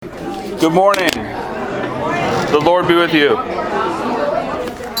Good morning. The Lord be with you.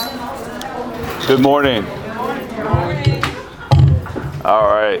 Good morning. All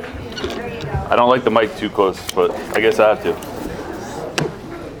right. I don't like the mic too close, but I guess I have to.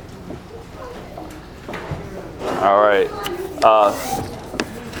 All right.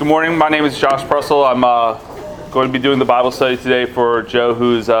 Good morning. My name is Josh Prussell. I'm going to be doing the Bible study today for Joe,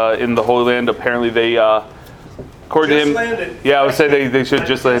 who's in the Holy Land. Apparently they... according to him, landed. Yeah, I would say they should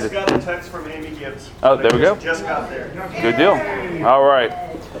just land. I just got a text from Amy Gibbs. Oh, there we go. Just got there. Good deal. All right.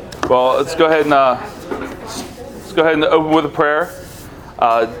 Well, let's go ahead and open with a prayer.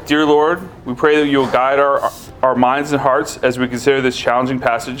 Dear Lord, we pray that you will guide our minds and hearts as we consider this challenging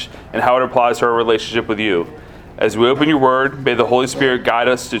passage and how it applies to our relationship with you. As we open your word, may the Holy Spirit guide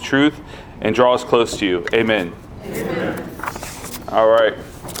us to truth and draw us close to you. Amen. Amen. All right.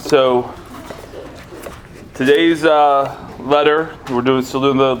 So today's letter, we're still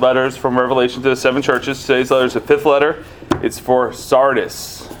doing the letters from Revelation to the 7 churches. Today's letter is the 5th letter. It's for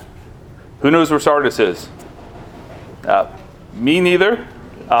Sardis. Who knows where Sardis is? Me neither,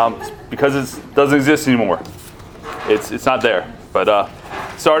 because it doesn't exist anymore. It's not there. But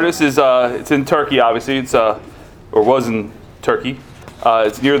Sardis is it's in Turkey, obviously. It's or was in Turkey.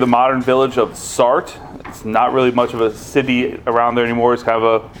 It's near the modern village of Sart. It's not really much of a city around there anymore. It's kind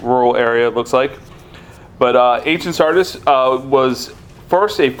of a rural area, it looks like. But ancient Sardis was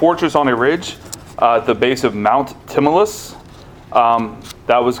first a fortress on a ridge at the base of Mount Tmolus.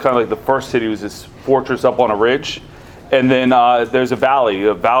 That was kind of like the first city, was this fortress up on a ridge. And then there's a valley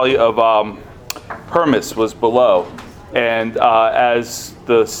of Hermus was below. And as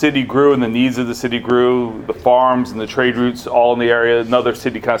the city grew and the needs of the city grew, the farms and the trade routes all in the area, another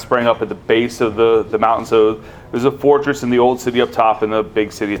city kind of sprang up at the base of the mountain. So there's a fortress in the old city up top and the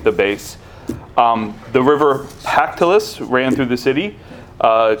big city at the base. The river Pactolus ran through the city.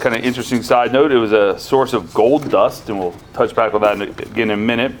 Kind of interesting side note, it was a source of gold dust, and we'll touch back on that again in a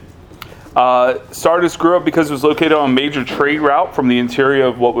minute. Sardis grew up because it was located on a major trade route from the interior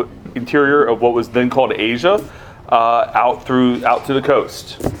of what was then called Asia, out to the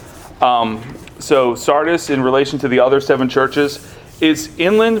coast. So Sardis, in relation to the other 7 churches, is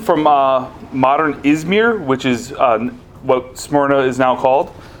inland from modern Izmir, which is what Smyrna is now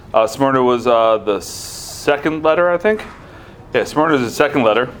called. Smyrna was the second letter, I think. Yeah, Smyrna is the second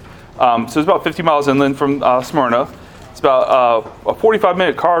letter. So it's about 50 miles inland from Smyrna. It's about a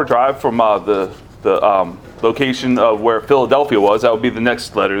 45-minute car drive from the location of where Philadelphia was. That would be the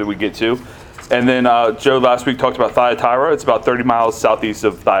next letter that we get to. And then Joe last week talked about Thyatira. It's about 30 miles southeast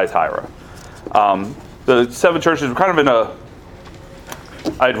of Thyatira. The 7 churches were kind of in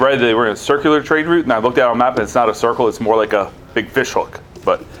I had read they were in a circular trade route, and I looked at it on a map, and it's not a circle. It's more like a big fish hook.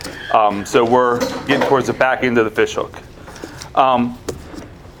 But so we're getting towards the back end of the fish hook.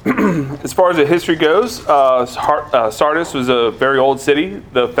 As far as the history goes, Sardis was a very old city.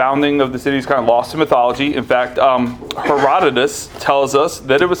 The founding of the city is kind of lost in mythology. In fact, Herodotus tells us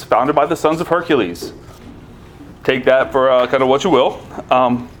that it was founded by the sons of Hercules. Take that for kind of what you will.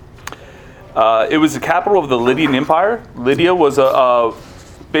 It was the capital of the Lydian Empire. Lydia was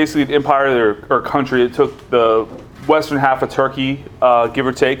basically an empire or country. It took the western half of Turkey, give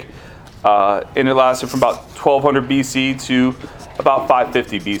or take, and it lasted from about 1200 BC to about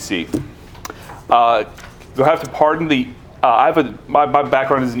 550 BC. You'll have to pardon my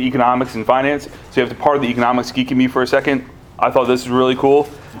background is in economics and finance, so you have to pardon the economics geek in me for a second. I thought this was really cool.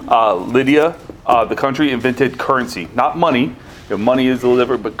 Lydia, the country, invented currency, not money. Money is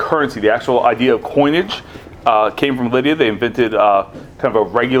delivered, but currency, the actual idea of coinage, came from Lydia. They invented kind of a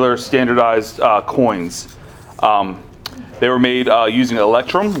regular standardized coins. They were made using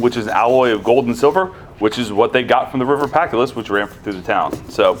electrum, which is an alloy of gold and silver, which is what they got from the river Pactolus, which ran through the town.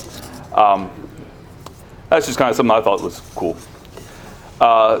 So that's just kind of something I thought was cool.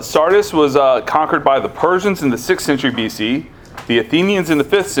 Sardis was conquered by the Persians in the 6th century BC, the Athenians in the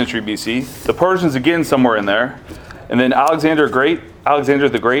 5th century BC, the Persians again somewhere in there, and then Alexander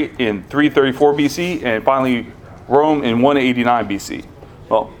the Great in 334 BC, and finally Rome in 189 BC.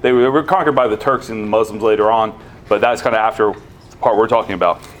 Well, they were conquered by the Turks and the Muslims later on, but that's kind of after the part we're talking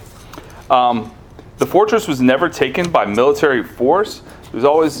about. The fortress was never taken by military force. It was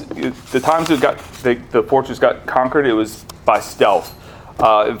always, the times the fortress got conquered, it was by stealth.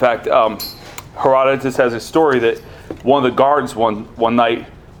 In fact, Herodotus has a story that one of the guards one night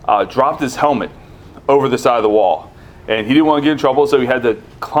dropped his helmet over the side of the wall. And he didn't want to get in trouble, so he had to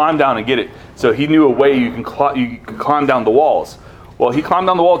climb down and get it. So he knew a way you can climb down the walls. Well, he climbed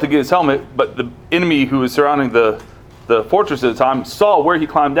down the wall to get his helmet, but the enemy who was surrounding the fortress at the time saw where he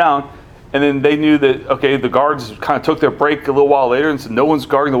climbed down and then they knew that, okay, the guards kind of took their break a little while later, and so no one's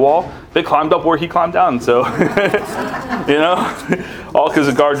guarding the wall. They climbed up where he climbed down, so, all because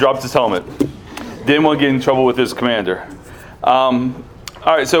the guard dropped his helmet. Didn't want to get in trouble with his commander.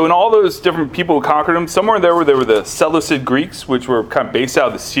 All right, so in all those different people who conquered him, somewhere there were the Seleucid Greeks, which were kind of based out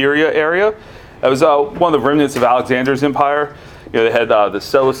of the Syria area. That was one of the remnants of Alexander's empire. They had the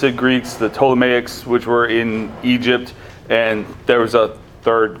Seleucid Greeks, the Ptolemaics, which were in Egypt, and there was a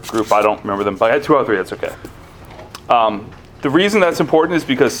third group, I don't remember them, but I had 2 out of 3, that's okay. The reason that's important is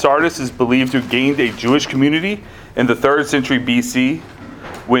because Sardis is believed to have gained a Jewish community in the 3rd century BC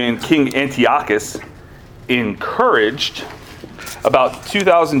when King Antiochus encouraged about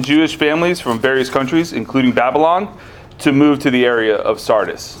 2,000 Jewish families from various countries, including Babylon, to move to the area of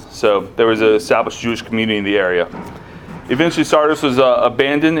Sardis. So there was an established Jewish community in the area. Eventually, Sardis was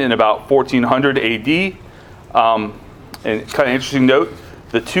abandoned in about 1400 AD. And kind of interesting note,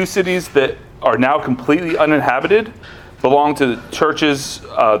 the 2 cities that are now completely uninhabited belong to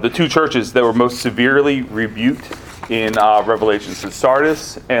the 2 churches that were most severely rebuked in Revelation. So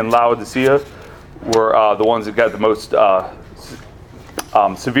Sardis and Laodicea were the ones that got the most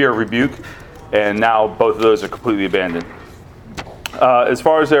severe rebuke, and now both of those are completely abandoned. As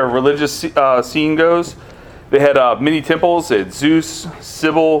far as their religious scene goes, they had many temples. They had Zeus,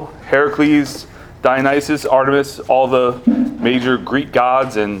 Cybele, Heracles, Dionysus, Artemis, all the major Greek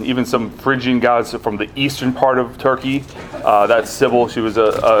gods, and even some Phrygian gods from the eastern part of Turkey. That's Cybele. She was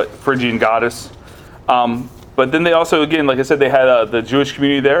a Phrygian goddess. But then they also, again, like I said, they had the Jewish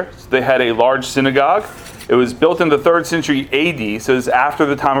community there. So they had a large synagogue. It was built in the 3rd century AD, so it's after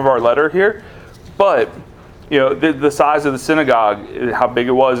the time of our letter here. But, the size of the synagogue, how big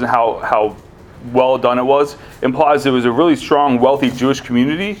it was and how well done it was, implies it was a really strong, wealthy Jewish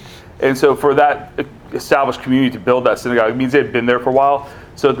community. And so for that established community to build that synagogue, it means they'd been there for a while.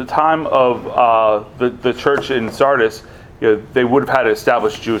 So at the time of the church in Sardis, they would have had an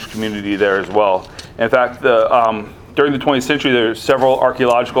established Jewish community there as well. In fact, during the 20th century, there were several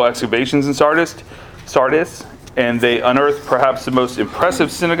archaeological excavations in Sardis, and they unearthed perhaps the most impressive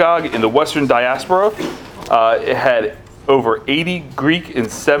synagogue in the Western diaspora. It had over 80 Greek and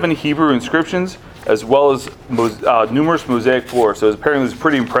 7 Hebrew inscriptions, as well as numerous mosaic floors. So apparently it was a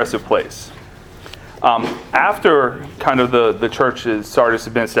pretty impressive place. After kind of the church in Sardis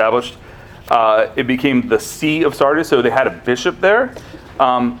had been established, it became the See of Sardis. So they had a bishop there.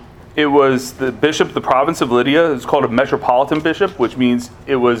 It was the bishop of the province of Lydia. It's called a metropolitan bishop, which means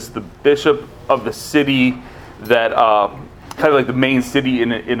it was the bishop of the city that kind of like the main city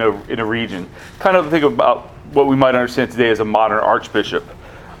in a region. Kind of think about what we might understand today as a modern archbishop.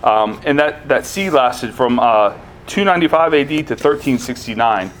 And that see lasted from 295 AD to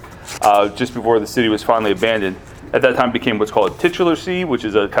 1369, just before the city was finally abandoned. At that time, it became what's called a titular see, which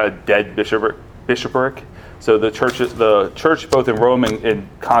is a kind of dead bishopric. So the church both in Rome and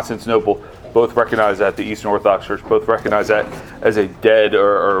Constantinople both recognize that. The Eastern Orthodox Church both recognize that as a dead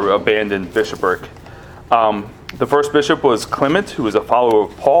or abandoned bishopric. The first bishop was Clement, who was a follower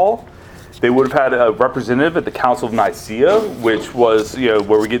of Paul. They would have had a representative at the Council of Nicaea, which was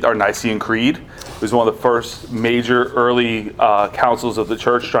where we get our Nicene Creed. It was one of the first major early councils of the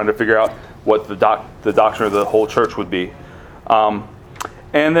church, trying to figure out what the doctrine of the whole church would be.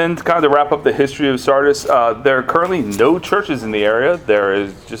 And then kind of to wrap up the history of Sardis, there are currently no churches in the area. There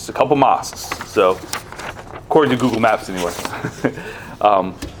is just a couple mosques. So, according to Google Maps anyway.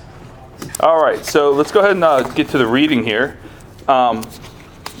 All right, so let's go ahead and get to the reading here.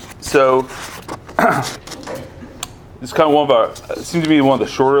 So, it's kind of seems to be one of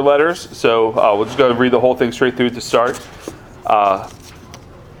the shorter letters. So we'll just go and read the whole thing straight through to start.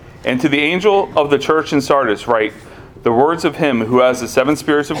 And to the angel of the church in Sardis write, the words of him who has the 7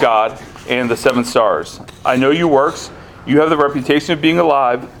 spirits of God and the 7 stars. I know your works. You have the reputation of being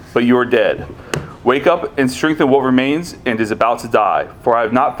alive, but you are dead. Wake up and strengthen what remains and is about to die, for I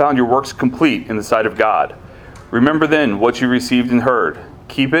have not found your works complete in the sight of God. Remember then what you received and heard.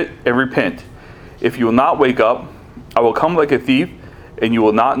 Keep it and repent. If you will not wake up, I will come like a thief, and you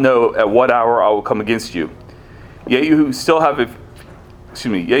will not know at what hour I will come against you. Yet you still have a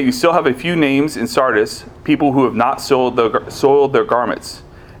few names in Sardis, people who have not soiled their garments,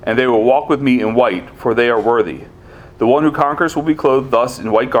 and they will walk with me in white, for they are worthy. The one who conquers will be clothed thus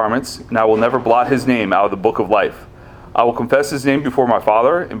in white garments, and I will never blot his name out of the book of life. I will confess his name before my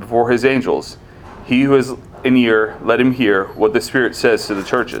Father and before his angels. He who has an ear, let him hear what the Spirit says to the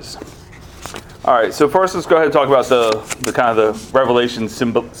churches. All right, so first let's go ahead and talk about the kind of the Revelation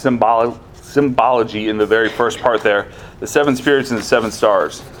symbology in the very first part there, the 7 spirits and the 7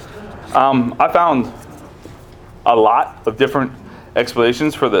 stars. I found a lot of different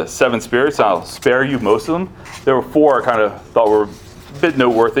explanations for the seven spirits. I'll spare you most of them. There were four I kind of thought were a bit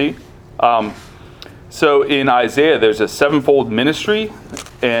noteworthy. So in Isaiah, there's a sevenfold ministry,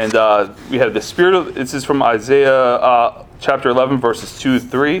 and we have the spirit of. This is from Isaiah chapter 11, verses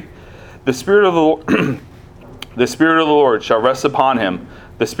 2-3. The spirit of the Spirit of the Lord shall rest upon him,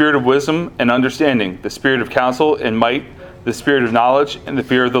 the spirit of wisdom and understanding, the spirit of counsel and might, the spirit of knowledge and the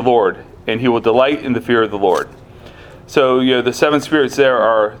fear of the Lord, and he will delight in the fear of the Lord. So, the seven spirits there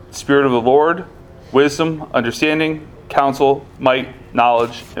are Spirit of the Lord, wisdom, understanding, counsel, might,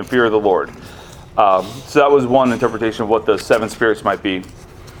 knowledge, and fear of the Lord. So that was one interpretation of what the seven spirits might be.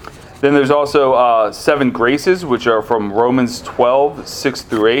 Then there's also seven graces, which are from Romans 12,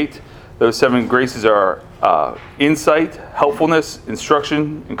 6-8. Those seven graces are insight, helpfulness,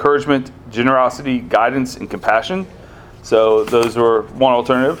 instruction, encouragement, generosity, guidance, and compassion. So those were one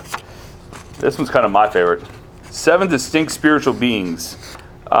alternative. This one's kind of my favorite. Seven distinct spiritual beings.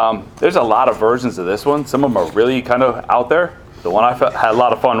 There's a lot of versions of this one. Some of them are really kind of out there. The one I had a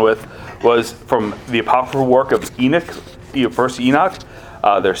lot of fun with was from the apocryphal work of Enoch, first Enoch.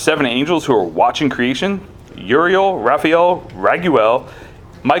 There's seven angels who are watching creation: Uriel, Raphael, Raguel,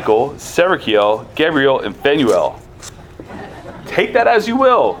 Michael, Serachiel, Gabriel, and Phanuel. Take that as you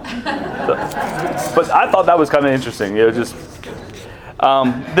will. But I thought that was kind of interesting.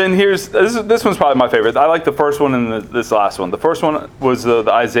 Then here's this one's probably my favorite. I like the first one and this last one. The first one was the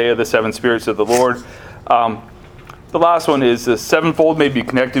Isaiah, the seven spirits of the Lord. The last one is the sevenfold may be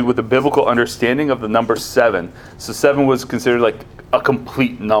connected with a biblical understanding of the number seven. So seven was considered like a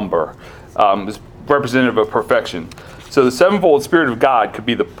complete number. It's representative of perfection. So the sevenfold Spirit of God could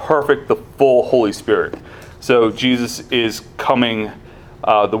be the full Holy Spirit. So Jesus is coming,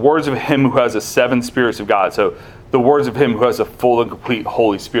 the words of him who has the seven spirits of God. So the words of him who has a full and complete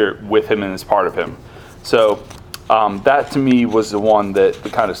Holy Spirit with him and is part of him. So that to me was the one that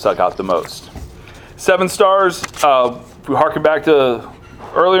kind of stuck out the most. Seven stars, if we harken back to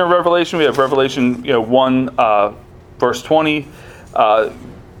earlier in Revelation, we have Revelation 1, verse 20.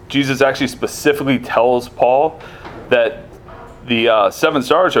 Jesus actually specifically tells Paul that the seven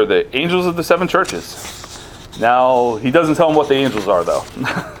stars are the angels of the seven churches. Now, he doesn't tell him what the angels are, though.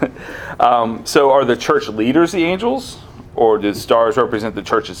 So are the church leaders the angels? Or do the stars represent the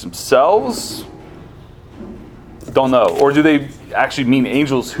churches themselves? Don't know. Or do they actually mean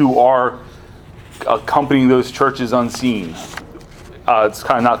angels who are accompanying those churches unseen? It's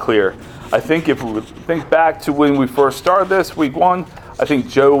kind of not clear. I think if we think back to when we first started this, week 1, I think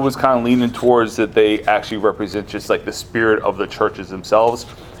Joe was kind of leaning towards that they actually represent just like the spirit of the churches themselves.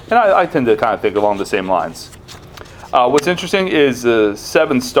 And I tend to kind of think along the same lines. What's interesting is the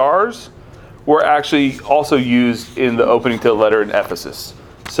seven stars were actually also used in the opening to the letter in Ephesus.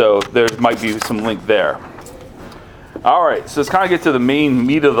 So there might be some link there. All right, so let's kind of get to the main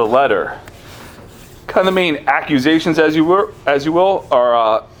meat of the letter. Kind of the main accusations, as you will,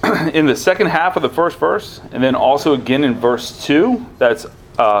 are in the second half of the first verse, and then also again in verse 2. That's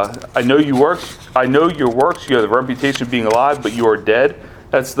I know your works. You have the reputation of being alive, but you are dead.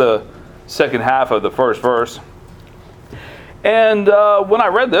 That's the second half of the first verse. And when I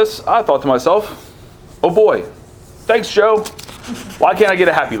read this, I thought to myself, "Oh boy, thanks, Joe. Why can't I get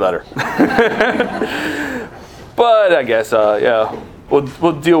a happy letter?" But I guess,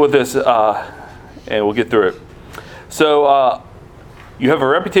 we'll deal with this. And we'll get through it. So, you have a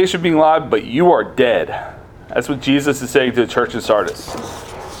reputation of being alive, but you are dead. That's what Jesus is saying to the church in Sardis.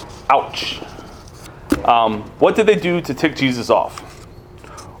 Ouch. What did they do to tick Jesus off?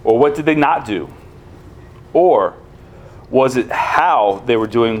 Or what did they not do? Or was it how they were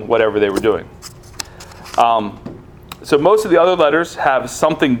doing whatever they were doing? So most of the other letters have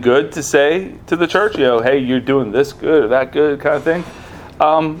something good to say to the church. Hey, you're doing this good or that good kind of thing.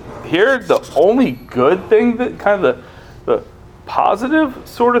 Here, the only good thing, that kind of the positive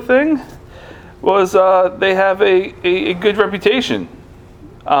sort of thing, was they have a good reputation.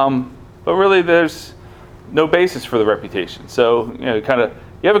 But really, there's no basis for the reputation. So, you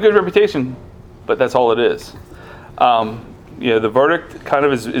have a good reputation, but that's all it is. The verdict kind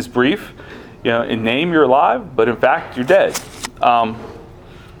of is brief. In name, you're alive, but in fact, you're dead.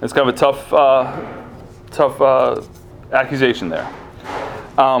 It's kind of a tough accusation there.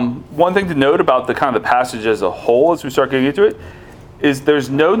 One thing to note about the kind of the passage as a whole, as we start getting into it, is there's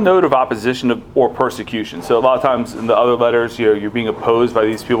no note of opposition or persecution. So a lot of times in the other letters, you're being opposed by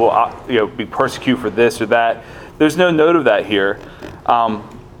these people, be persecuted for this or that. There's no note of that here.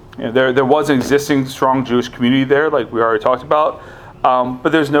 There was an existing strong Jewish community there, like we already talked about, but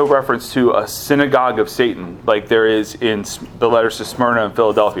there's no reference to a synagogue of Satan, like there is in the letters to Smyrna and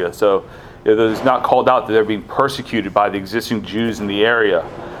Philadelphia. So those not called out, that they're being persecuted by the existing Jews in the area.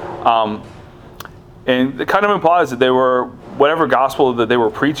 And it kind of implies that they were, whatever gospel that they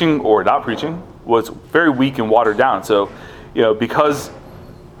were preaching or not preaching was very weak and watered down. So, because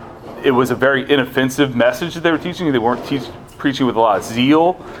it was a very inoffensive message that they were teaching, they weren't preaching with a lot of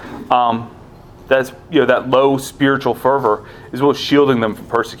zeal. That's that low spiritual fervor is what was shielding them from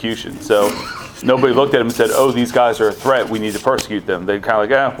persecution. So nobody looked at them and said, "Oh, these guys are a threat. We need to persecute them." They kind of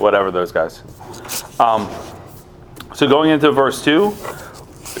like, whatever, those guys. So going into verse 2,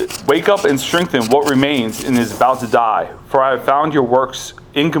 wake up and strengthen what remains and is about to die. For I have found your works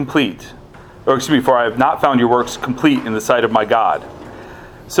incomplete. For I have not found your works complete in the sight of my God.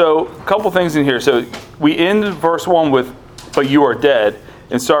 So a couple things in here. So we end verse 1 with, but you are dead,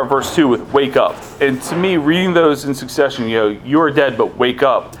 and start verse 2 with wake up. And to me, reading those in succession, you are dead, but wake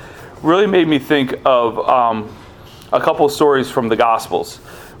up, really made me think of a couple of stories from the Gospels.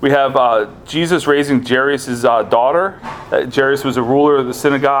 We have Jesus raising Jairus' daughter. Jairus was a ruler of the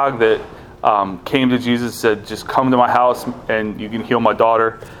synagogue that came to Jesus and said, just come to my house and you can heal my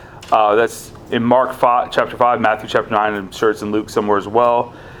daughter. That's in Mark 5, chapter 5, Matthew chapter 9, and I'm sure it's in Luke somewhere as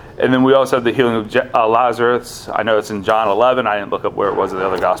well. And then we also have the healing of Lazarus. I know it's in John 11. I didn't look up where it was in the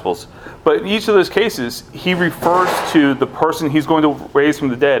other Gospels. But in each of those cases, he refers to the person he's going to raise from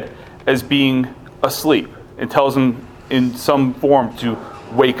the dead as being asleep and tells him in some form to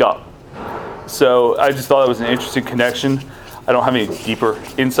wake up. So I just thought it was an interesting connection. I don't have any deeper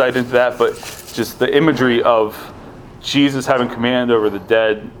insight into that, but just the imagery of Jesus having command over the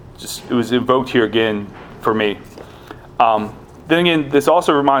dead, it was invoked here again for me. Then again, this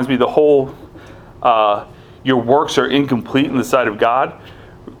also reminds me the whole your works are incomplete in the sight of God.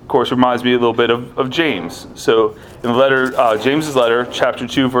 Of course, reminds me a little bit of James. So in the letter, James's letter, chapter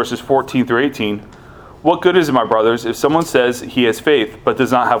 2, verses 14 through 18, what good is it, my brothers, if someone says he has faith but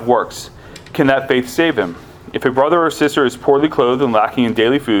does not have works? Can that faith save him? If a brother or sister is poorly clothed and lacking in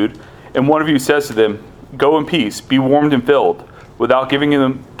daily food, and one of you says to them, go in peace, be warmed and filled, without giving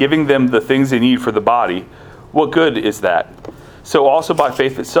them the things they need for the body, what good is that? So also by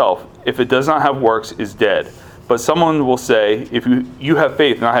faith itself, if it does not have works, is dead. But someone will say, if you have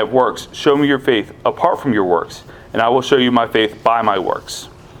faith and I have works, show me your faith apart from your works, and I will show you my faith by my works.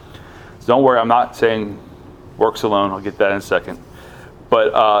 So don't worry, I'm not saying works alone. I'll get that in a second.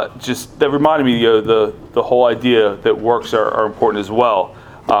 But just that reminded me, the whole idea that works are important as well.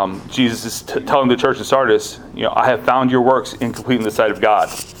 Jesus is telling the church in Sardis, I have found your works incomplete in the sight of God.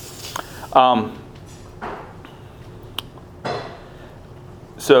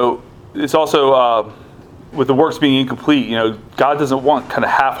 So it's also with the works being incomplete. God doesn't want kind of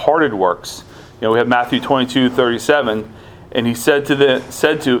half-hearted works. We have Matthew 22:37, and he said to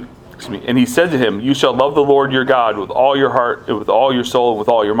him, "You shall love the Lord your God with all your heart, and with all your soul, and with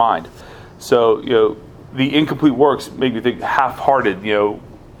all your mind." So the incomplete works make me think half-hearted.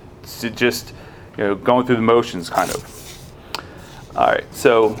 Just going through the motions, kind of. All right.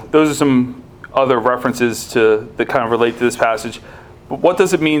 So those are some other references that kind of relate to this passage. But what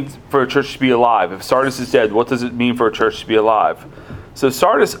does it mean for a church to be alive? If Sardis is dead, what does it mean for a church to be alive? So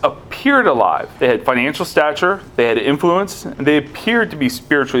Sardis appeared alive. They had financial stature, they had influence, and they appeared to be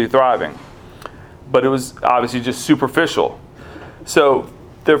spiritually thriving. But it was obviously just superficial. So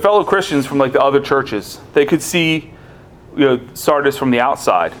their fellow Christians from the other churches, they could see Sardis from the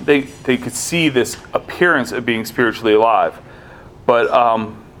outside. They could see this appearance of being spiritually alive. But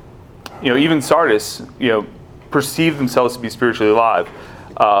even Sardis, perceived themselves to be spiritually alive.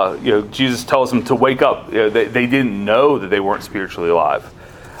 Jesus tells them to wake up. They didn't know that they weren't spiritually alive.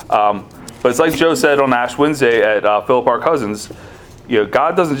 But it's like Joe said on Ash Wednesday at Philip R. Cousins,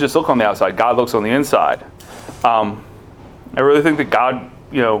 God doesn't just look on the outside, God looks on the inside. I really think that God,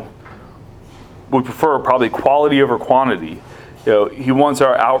 would prefer probably quality over quantity. He wants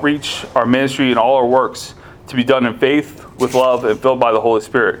our outreach, our ministry, and all our works to be done in faith, with love, and filled by the Holy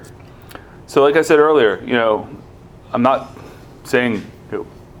Spirit. So like I said earlier, I'm not saying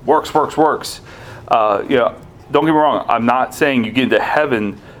works. Don't get me wrong. I'm not saying you get into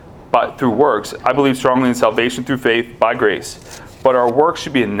heaven through works. I believe strongly in salvation through faith by grace. But our works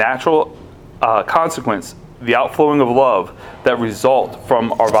should be a natural consequence, the outflowing of love that result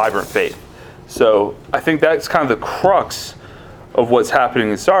from our vibrant faith. So I think that's kind of the crux of what's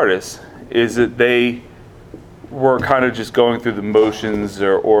happening in Sardis, is that they were kind of just going through the motions,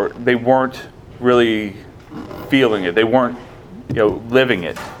 or they weren't really feeling it. They weren't, living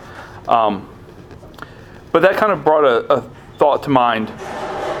it. But that kind of brought a thought to mind.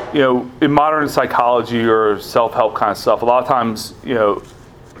 In modern psychology or self-help kind of stuff, a lot of times,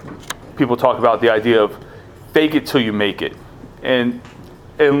 people talk about the idea of fake it till you make it. And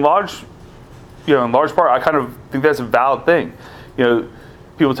in large in large part, I kind of think that's a valid thing.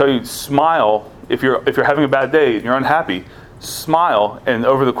 People tell you smile if you're having a bad day and you're unhappy. Smile, and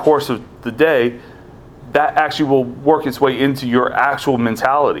over the course of the day, that actually will work its way into your actual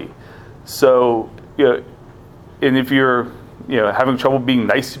mentality. So, and if you're having trouble being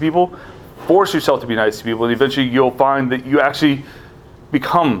nice to people, force yourself to be nice to people, and eventually you'll find that you actually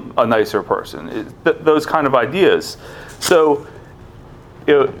become a nicer person. Those kind of ideas. So,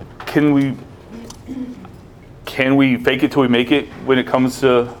 can we fake it till we make it when it comes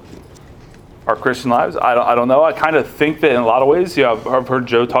to our Christian lives? I don't know. I kind of think that in a lot of ways. I've heard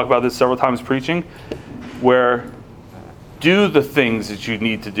Joe talk about this several times preaching, where do the things that you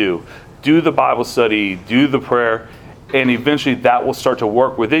need to do. Do the Bible study, do the prayer, and eventually that will start to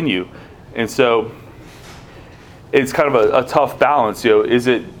work within you. And so it's kind of a tough balance. Is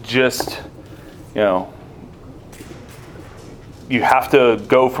it just, you have to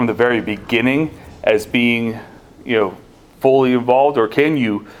go from the very beginning as being, fully involved, or can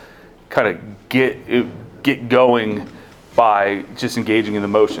you kind of get going by just engaging in the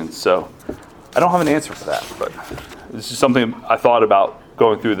motions? So I don't have an answer for that, but this is something I thought about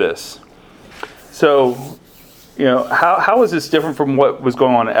going through this. So, how is this different from what was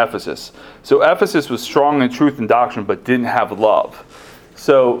going on in Ephesus? So Ephesus was strong in truth and doctrine, but didn't have love.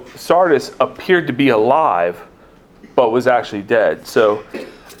 So Sardis appeared to be alive, but was actually dead. So,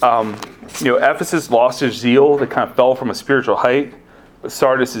 Ephesus lost their zeal. They kind of fell from a spiritual height, but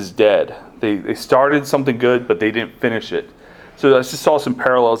Sardis is dead. They started something good, but they didn't finish it. So I just saw some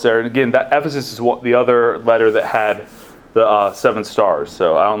parallels there. And again, that Ephesus is the other letter that had the 7 stars.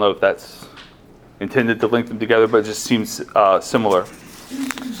 So I don't know if that's intended to link them together, but it just seems similar.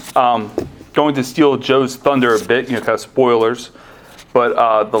 Going to steal Joe's thunder a bit, kind of spoilers.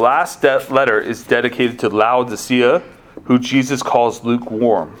 But the last letter is dedicated to Laodicea, who Jesus calls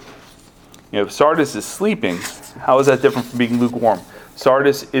lukewarm. If Sardis is sleeping, how is that different from being lukewarm?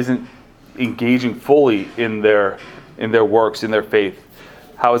 Sardis isn't engaging fully in their works, in their faith.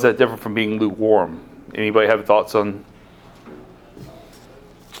 How is that different from being lukewarm? Anybody have thoughts on?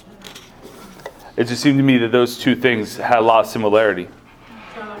 It just seemed to me that those two things had a lot of similarity.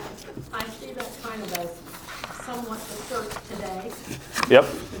 John, I see that kind of as somewhat the church today. Yep.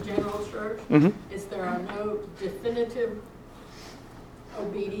 The general church. Mm-hmm. Is there are no definitive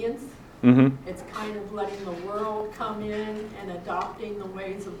obedience. Mm-hmm. It's kind of letting the world come in and adopting the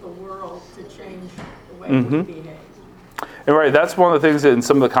ways of the world to change the way we behave. And right, that's one of the things that in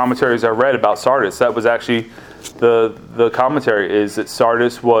some of the commentaries I read about Sardis, that was actually the commentary is that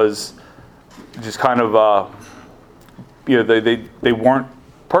Sardis was just kind of, they weren't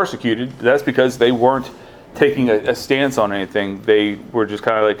persecuted. That's because they weren't taking a stance on anything. They were just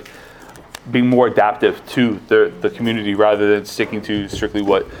kind of like being more adaptive to the community rather than sticking to strictly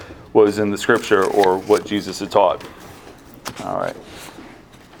what was in the scripture or what Jesus had taught. All right.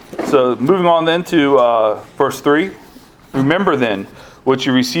 So moving on then to verse 3. Remember then what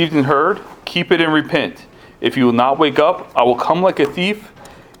you received and heard, keep it and repent. If you will not wake up, I will come like a thief,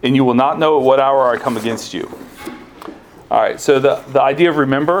 and you will not know at what hour I come against you. All right, so the idea of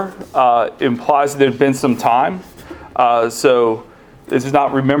remember implies that there's been some time. So this is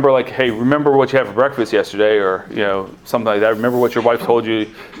not remember like, hey, remember what you had for breakfast yesterday, or something like that. Remember what your wife told you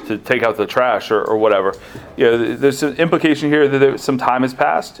to take out the trash, or whatever. There's an implication here that some time has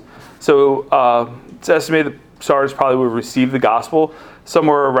passed. So it's estimated that Sardis probably would receive the gospel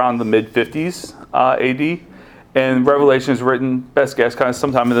somewhere around the mid-50s AD. And Revelation is written, best guess, kind of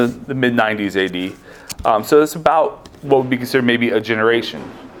sometime in the mid-90s AD. So it's about what would be considered maybe a generation.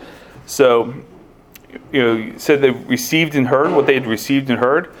 So, you said they received and heard what they had received and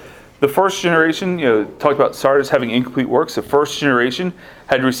heard. The first generation, talked about Sardis having incomplete works. The first generation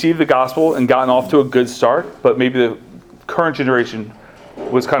had received the gospel and gotten off to a good start, but maybe the current generation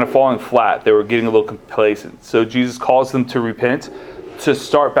was kind of falling flat. They were getting a little complacent. So Jesus calls them to repent, to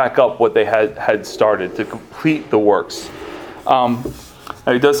start back up what they had started, to complete the works.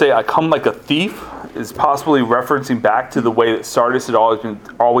 He does say, I come like a thief, is possibly referencing back to the way that Sardis had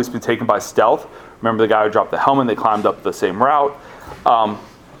always been taken by stealth. Remember the guy who dropped the helmet, they climbed up the same route.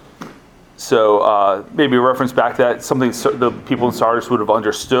 So maybe a reference back to that, something the people in Sardis would have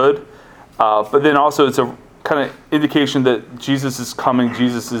understood. But then also it's a kind of indication that Jesus is coming.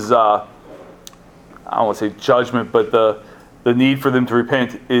 Jesus is, I don't want to say judgment, but the need for them to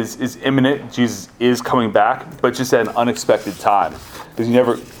repent is imminent. Jesus is coming back, but just at an unexpected time. Because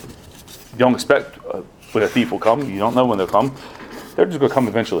you don't expect when a thief will come. You don't know when they'll come. They're just going to come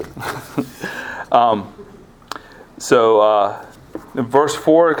eventually. So in verse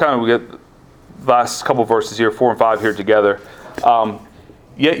 4, kind of we get the last couple verses here, 4 and 5 here together.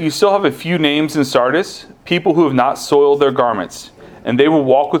 Yet you still have a few names in Sardis, people who have not soiled their garments, and they will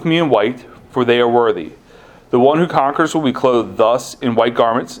walk with me in white, for they are worthy. The one who conquers will be clothed thus in white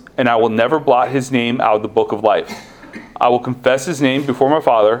garments, and I will never blot his name out of the book of life. I will confess his name before my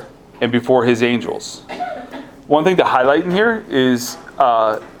Father and before his angels. One thing to highlight in here is,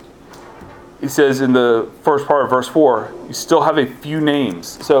 he says in the first part of verse 4, you still have a few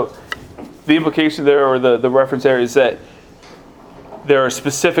names. So the implication there, or the reference there, is that there are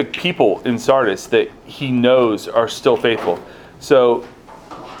specific people in Sardis that he knows are still faithful. So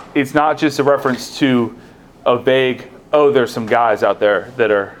it's not just a reference to a vague, oh, there's some guys out there that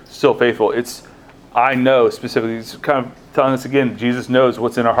are still faithful. It's, I know specifically. It's kind of telling us again, Jesus knows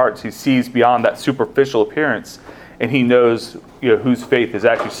what's in our hearts. He sees beyond that superficial appearance, and he knows, whose faith is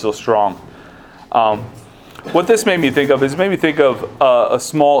actually still strong. What this made me think of is, it made me think of a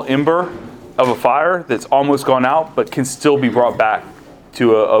small ember of a fire that's almost gone out, but can still be brought back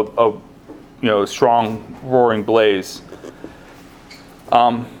to a strong roaring blaze.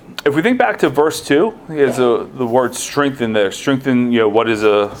 If we think back to verse 2, he has the word strengthen there. Strengthen, what is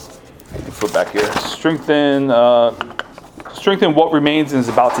flip back here. Strengthen what remains and is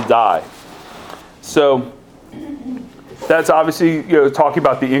about to die. So that's obviously, talking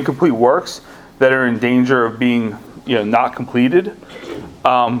about the incomplete works that are in danger of being, not completed.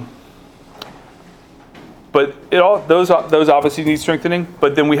 But those obviously need strengthening.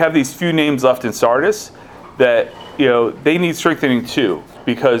 But then we have these few names left in Sardis that, they need strengthening too.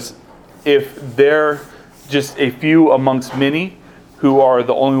 Because if they're just a few amongst many who are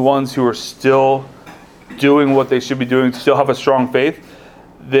the only ones who are still doing what they should be doing, still have a strong faith,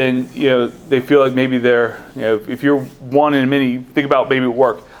 then, they feel like maybe they're, if you're one in many, think about maybe at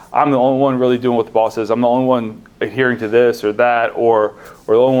work, I'm the only one really doing what the boss says. I'm the only one adhering to this or that, or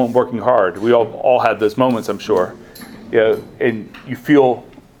the only one working hard. We all had those moments, I'm sure. And you feel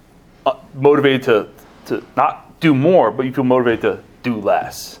motivated to not do more, but you feel motivated to do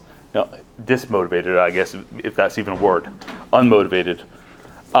less. Dismotivated, I guess, if that's even a word. Unmotivated.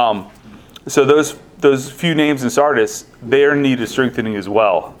 So those few names in Sardis, they are in need of strengthening as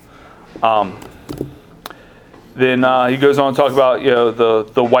well. Then he goes on to talk about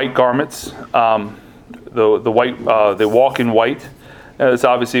the white garments. The white, they walk in white. It's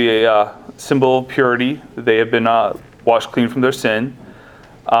obviously a symbol of purity. They have been washed clean from their sin.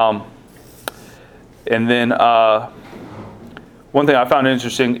 And then one thing I found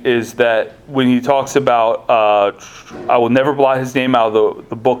interesting is that when he talks about, I will never blot his name out of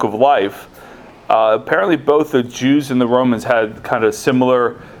the book of life, apparently both the Jews and the Romans had kind of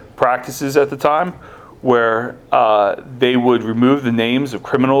similar practices at the time, where they would remove the names of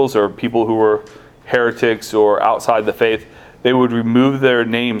criminals or people who were heretics or outside the faith. They would remove their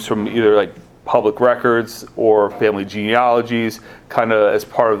names from either like public records or family genealogies, kind of as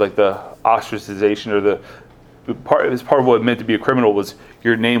part of like the ostracization, or as part of what it meant to be a criminal was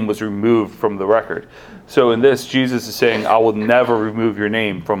your name was removed from the record. So in this, Jesus is saying, I will never remove your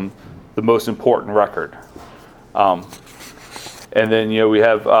name from the most important record. And then, we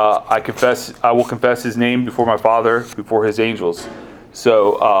have, I will confess his name before my Father, before his angels.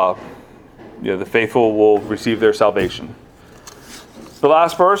 So, the faithful will receive their salvation. The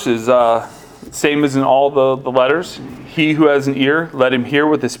last verse is same as in all the letters. He who has an ear, let him hear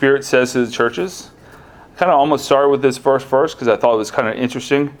what the Spirit says to the churches. I kind of almost started with this first verse because I thought it was kind of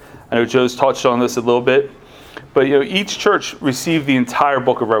interesting. I know Joe's touched on this a little bit. But, each church received the entire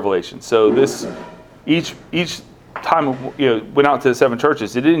book of Revelation. So this, each time went out to the 7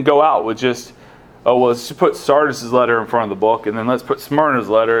 churches, it didn't go out with just, let's just put Sardis' letter in front of the book, and then let's put Smyrna's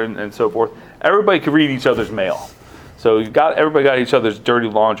letter, and so forth. Everybody could read each other's mail. So everybody got each other's dirty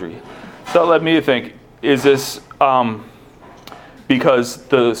laundry. So that led me to think, is this because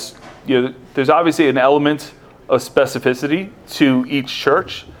there's obviously an element of specificity to each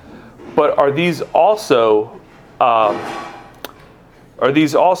church, but are these also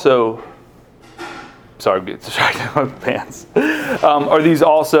sorry, I'm getting distracted on the pants. Are these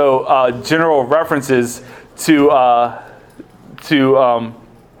also general references to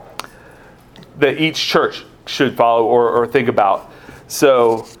that each church should follow or think about?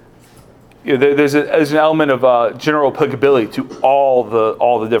 So there's an element of general applicability to all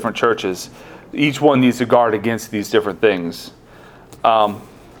the different churches. Each one needs to guard against these different things.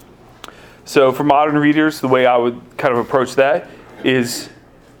 So for modern readers, the way I would kind of approach that is,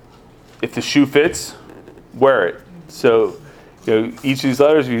 if the shoe fits, wear it. So, each of these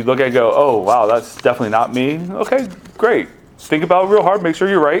letters, if you look at it and go, oh, wow, that's definitely not me. Okay, great. Think about it real hard. Make sure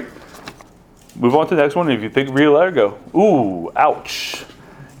you're right. Move on to the next one. If you read a letter, go, ooh, ouch.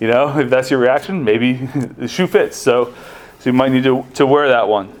 If that's your reaction, maybe the shoe fits. So So you might need to wear that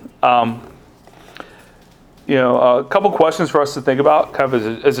one. A couple questions for us to think about, kind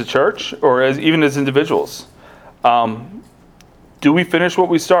of as a church or even as individuals. Do we finish what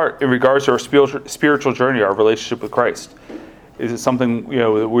we start in regards to our spiritual journey, our relationship with Christ? Is it something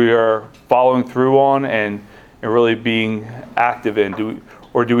that we are following through on and really being active in? Do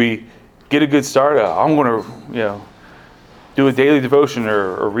we get a good start? I'm going to do a daily devotion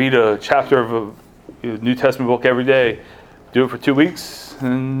or read a chapter of a New Testament book every day. Do it for 2 weeks,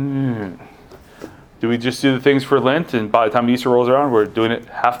 and do we just do the things for Lent, and by the time Easter rolls around, we're doing it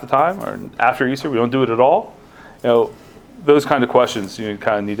half the time, or after Easter, we don't do it at all? Those kind of questions you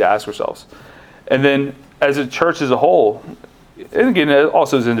kind of need to ask ourselves. And then, as a church as a whole, and again,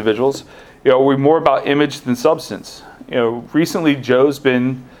 also as individuals, are we more about image than substance? Recently, Joe's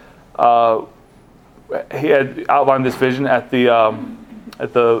been, he had outlined this vision at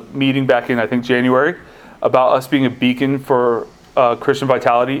the meeting back in, I think, January, about us being a beacon for Christian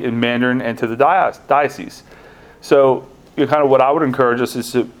vitality in Mandarin and to the diocese. So, kind of what I would encourage us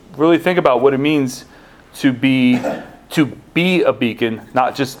is to really think about what it means to be a beacon,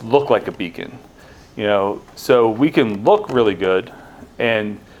 not just look like a beacon. So we can look really good,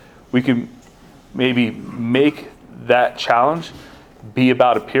 and we can maybe make that challenge be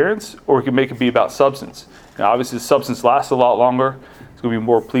about appearance, or we can make it be about substance. Obviously, the substance lasts a lot longer. It's going to be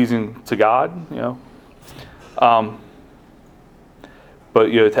more pleasing to God. But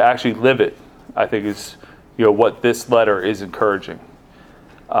to actually live it, I think is what this letter is encouraging.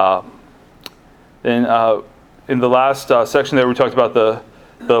 Then in the last section there, we talked about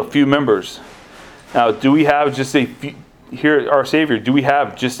the few members. Now, do we have just a few, here, our Savior? Do we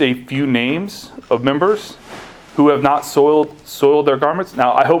have just a few names of members who have not soiled their garments?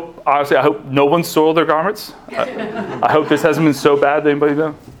 Now, I hope no one soiled their garments. I hope this hasn't been so bad that anybody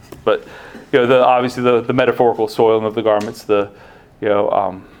knows. But obviously the metaphorical soiling of the garments,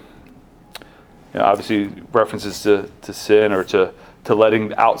 obviously references to sin or to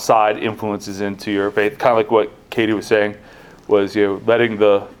letting outside influences into your faith, kind of like what Katie was saying, was letting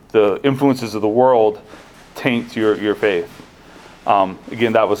the influences of the world taint your faith.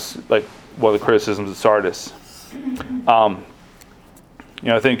 Again, that was like one of the criticisms of Sardis. I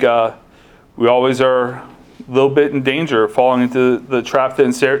think we always are a little bit in danger of falling into the trap that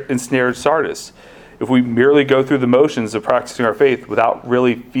ensnared Sardis. If we merely go through the motions of practicing our faith without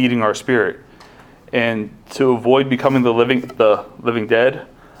really feeding our spirit, and to avoid becoming the living dead,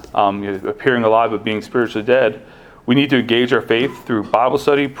 appearing alive but being spiritually dead, we need to engage our faith through Bible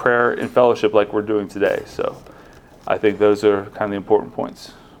study, prayer, and fellowship like we're doing today. So I think those are kind of the important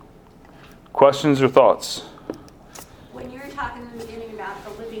points. Questions or thoughts? When you were talking in the beginning about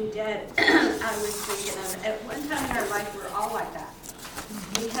the living dead, I was thinking of, at one time in our life, we're all like that.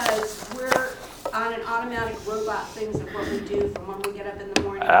 Because we're on an automatic robot things of what we do from when we get up in the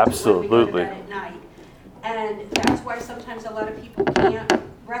morning Absolutely. to when we go to bed at night. And that's why sometimes a lot of people can't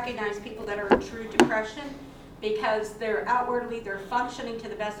recognize people that are in true depression, because they're functioning to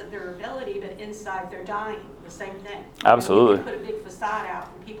the best of their ability, but inside they're dying. The same thing. Absolutely. You can put a big facade out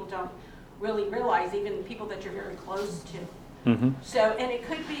and people don't really realize, even people that you're very close to. Mm-hmm. So, and it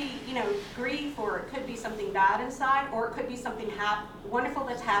could be, grief, or it could be something bad inside, or it could be something wonderful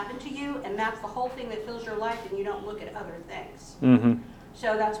that's happened to you, and that's the whole thing that fills your life, and you don't look at other things. Mm-hmm.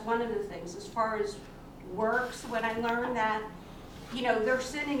 So that's one of the things. As far as works, when I learned that, there's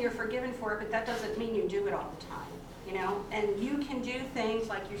sin and you're forgiven for it, but that doesn't mean you do it all the time. And you can do things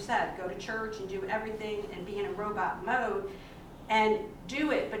like you said, go to church and do everything and be in a robot mode and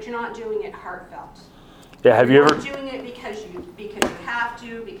do it, but you're not doing it heartfelt. Yeah, have You're you ever? not doing it because you have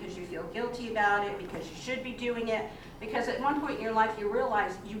to, because you feel guilty about it, because you should be doing it, because at one point in your life you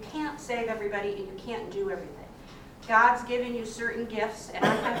realize you can't save everybody and you can't do everything. God's given you certain gifts, and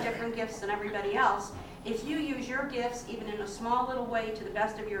I have different gifts than everybody else. If you use your gifts even in a small little way to the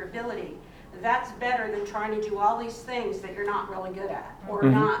best of your ability, that's better than trying to do all these things that you're not really good at or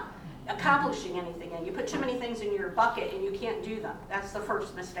not accomplishing anything in. You put too many things in your bucket and you can't do them. That's the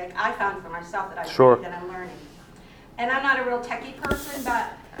first mistake I found for myself that that I'm learning. And I'm not a real techie person,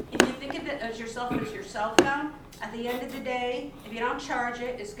 but if you think of it as yourself as your cell phone, at the end of the day, if you don't charge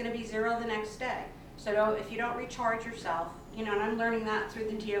it, it's going to be zero the next day. So if you don't recharge yourself, and I'm learning that through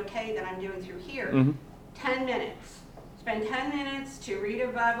the DOK that I'm doing through here, 10 minutes. Spend 10 minutes to read a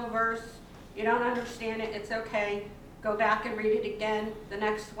Bible verse. You don't understand it, it's okay. Go back and read it again. The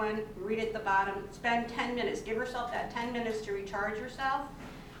next one, read at the bottom. Spend 10 minutes. Give yourself that 10 minutes to recharge yourself.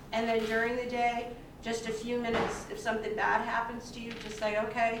 And then during the day, just a few minutes, if something bad happens to you, just say,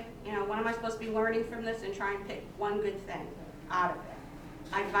 okay, what am I supposed to be learning from this, and try and pick one good thing out of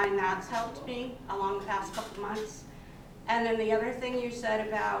it. I find that's helped me along the past couple months. And then the other thing you said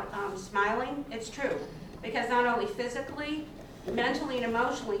about smiling, it's true. Because not only physically, mentally and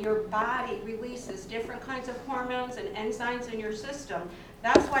emotionally, your body releases different kinds of hormones and enzymes in your system.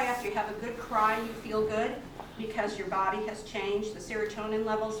 That's why after you have a good cry, you feel good, because your body has changed. The serotonin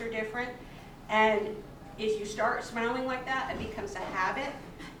levels are different. And if you start smiling like that, it becomes a habit.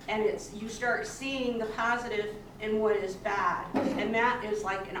 And you start seeing the positive in what is bad. And that is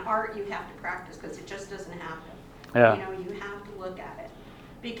like an art you have to practice, because it just doesn't happen. Yeah. You know, you have to look at it.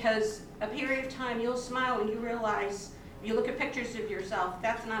 Because a period of time, you'll smile and you realize, you look at pictures of yourself,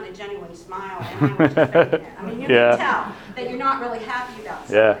 that's not a genuine smile, and I'm just faking it. I mean, you Yeah. can tell that you're not really happy about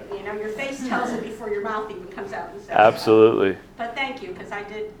something. Yeah. You know, your face tells it before your mouth even comes out and says it. Absolutely. But thank you, because I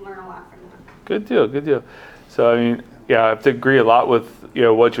did learn a lot from that. Good deal, good deal. So, I mean, yeah, I have to agree a lot with,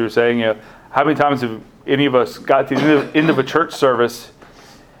 what you were saying. How many times have any of us got to the end of a church service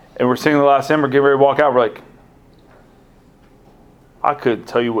and we're singing the last hymn, we're getting ready to walk out, we're like, I couldn't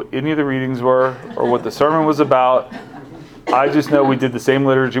tell you what any of the readings were or what the sermon was about. I just know we did the same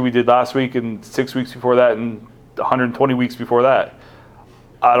liturgy we did last week and 6 weeks before that and 120 weeks before that.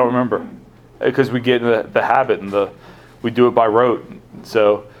 I don't remember, because we get in the habit and we do it by rote.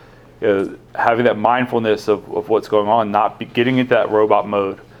 So having that mindfulness of what's going on, not getting into that robot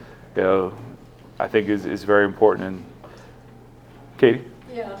mode, I think is very important. And Katie?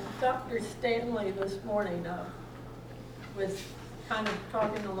 Yeah, Dr. Stanley this morning was kind of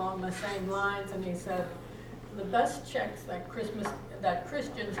talking along the same lines, and he said the best checks that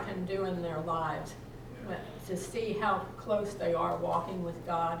Christians can do in their lives to see how close they are walking with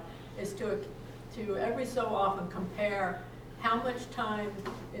God is to every so often compare how much time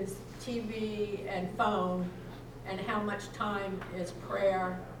is TV and phone and how much time is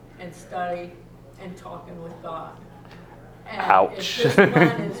prayer and study and talking with God. And Ouch. if this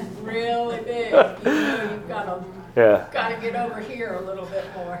one is really big, you've got to get over here a little bit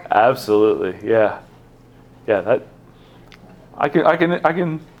more. Absolutely, yeah. That I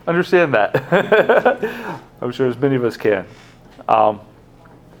can understand that. I'm sure as many of us can. Got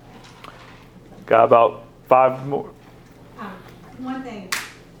about 5 more. One thing,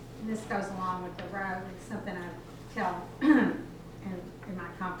 this goes along with the road, it's something I tell in my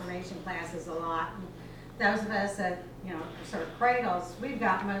confirmation classes a lot. Those of us that, are sort of cradles, we've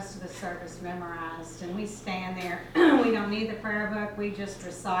got most of the service memorized, and we stand there. We don't need the prayer book, we just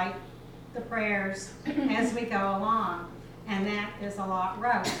recite the prayers as we go along. And that is a lot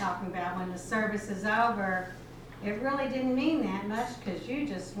rote, talking about when the service is over, it really didn't mean that much, because you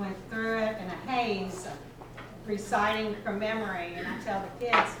just went through it in a haze, reciting from memory. And I tell the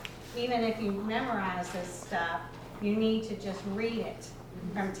kids, even if you memorize this stuff, you need to just read it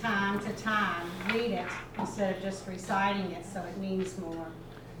from time to time. Read it instead of just reciting it, so it means more.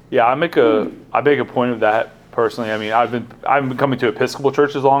 Yeah, I make a point of that personally. I mean, I've been coming to Episcopal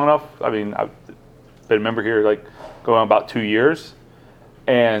churches long enough. I mean, I've been a member here like going on about 2 years,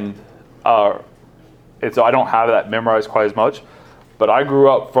 and so I don't have that memorized quite as much. But I grew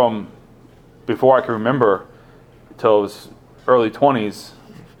up from before I can remember until I was early 20s,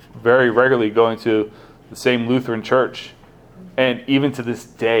 very regularly going to the same Lutheran church. And even to this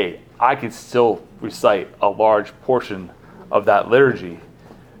day, I can still recite a large portion of that liturgy.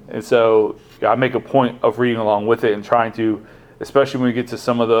 And so I make a point of reading along with it and trying to, especially when we get to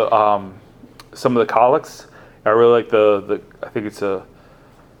some of the collects. I really like the I think it's the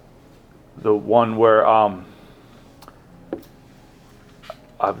one where I'm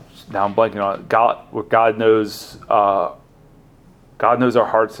blanking on it. Where God knows our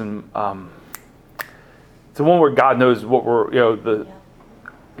hearts, and it's the one where God knows what we're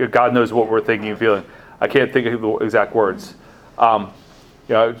God knows what we're thinking and feeling. I can't think of the exact words.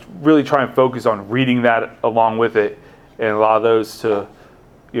 Really try and focus on reading that along with it, and a lot of those to,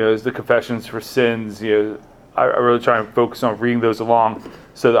 as the confessions for sins. I really try and focus on reading those along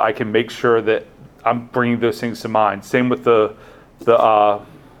so that I can make sure that I'm bringing those things to mind. Same with the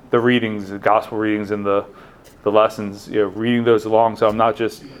readings, the gospel readings, and the lessons. Reading those along, so I'm not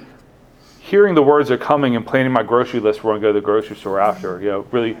just hearing the words are coming and planning my grocery list for when I go to the grocery store after.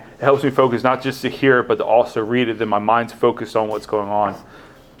 Really it helps me focus not just to hear it, but to also read it. Then my mind's focused on what's going on.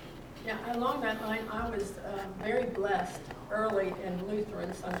 Yeah, along that line, I was very blessed early in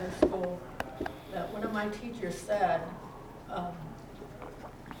Lutheran Sunday school that one of my teachers said,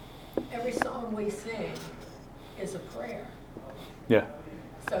 every song we sing is a prayer. Yeah.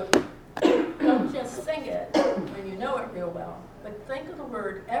 So don't just sing it when you know it real well, but think of the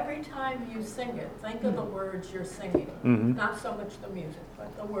word every time you sing it. Think of the words you're singing, not so much the music,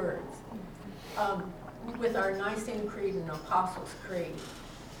 but the words. With our Nicene Creed and Apostles' Creed,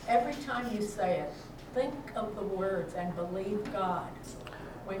 every time you say it, think of the words and believe God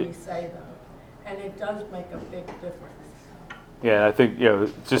when you say them. And it does make a big difference. Yeah, I think,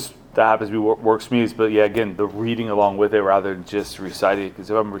 just that happens to be what works for me. But yeah, again, the reading along with it rather than just reciting it. Because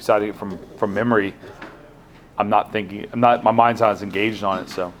if I'm reciting it from memory, my mind's not as engaged on it.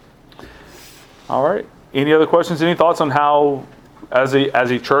 So, all right. Any other questions? Any thoughts on how, as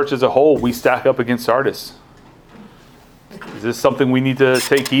a church as a whole, we stack up against Sardis? Is this something we need to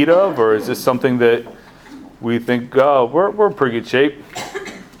take heed of, or is this something that we think, we're in pretty good shape? I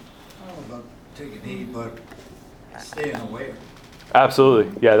don't know about taking heed, but staying aware.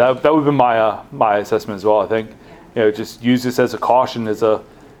 Absolutely. Yeah, that would be my assessment as well, I think. Just use this as a caution, as a,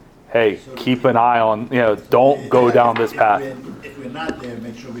 hey, keep an eye on, don't go down this path. If we're not there,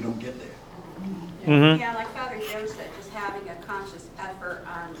 make sure we don't get there. Mm-hmm. Yeah, like Father Joe said, just having a conscious effort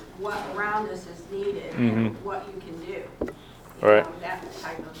on what around us is needed Mm-hmm. and what you can do. Right. That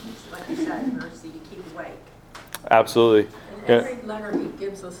type of, like you said, mercy, you keep awake. Absolutely. And Yeah. every letter he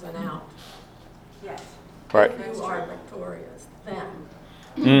gives us an out. Yes. Right. If you are victorious, then.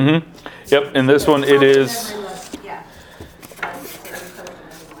 Mm-hmm. Yep. In this one, it is. Every letter. Yeah. I would say encourage them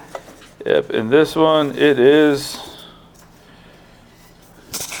everywhere. Yep. In this one, it is.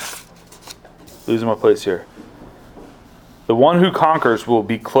 Losing my place here. The one who conquers will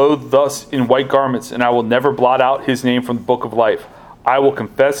be clothed thus in white garments, and I will never blot out his name from the book of life. I will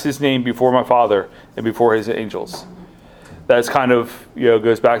confess his name before my Father and before his angels. That's kind of,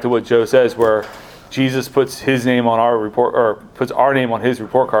 goes back to what Joe says, where Jesus puts his name on our report, or puts our name on his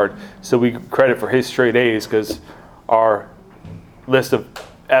report card, so we get credit for his straight A's, because our list of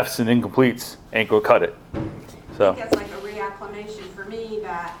F's and incompletes ain't gonna cut it. So. I think that's like a reacclimation for me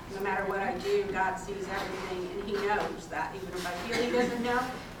that no matter what I do, God sees everything and he knows that. Even if I feel he doesn't know,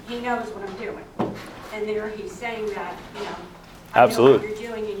 he knows what I'm doing. And there he's saying that, I Absolutely. know what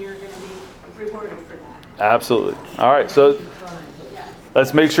you're doing and you're going to be rewarded for that. Absolutely. All right, so Yeah.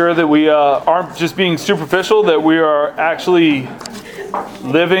 let's make sure that we aren't just being superficial, that we are actually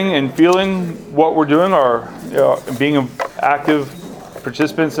living and feeling what we're doing, or being active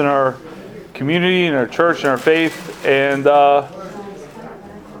participants in our community, in our church, in our faith, and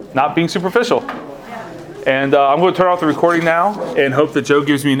not being superficial. And I'm going to turn off the recording now and hope that Joe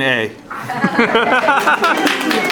gives me an A.